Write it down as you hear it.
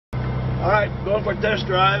Alright, going for a test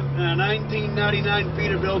drive. 1999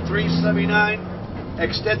 Peterbilt 379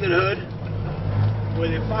 extended hood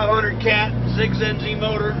with a 500 cat 6NZ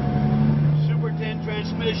motor, Super 10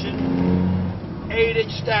 transmission,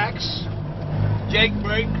 8-inch stacks, Jake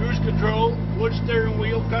brake, cruise control, wood steering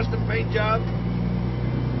wheel, custom paint job.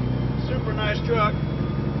 Super nice truck.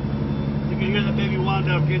 You can hear the baby wind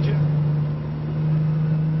up, can't you?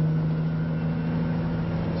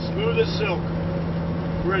 Smooth as silk.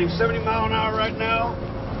 We're running 70 miles an hour right now,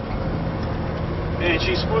 and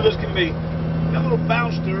she's smooth as can be. Got a little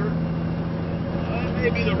bounce to her.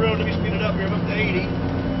 Maybe the road. Let me speed it up here. I'm up to 80.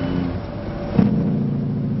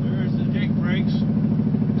 There's the Jake brakes.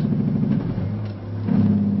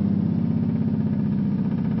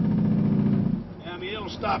 I mean, it'll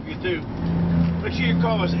stop you too. Make sure you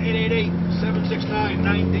call us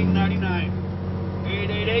 888-769-1999.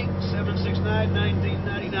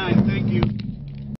 888-769-1999. Thank you.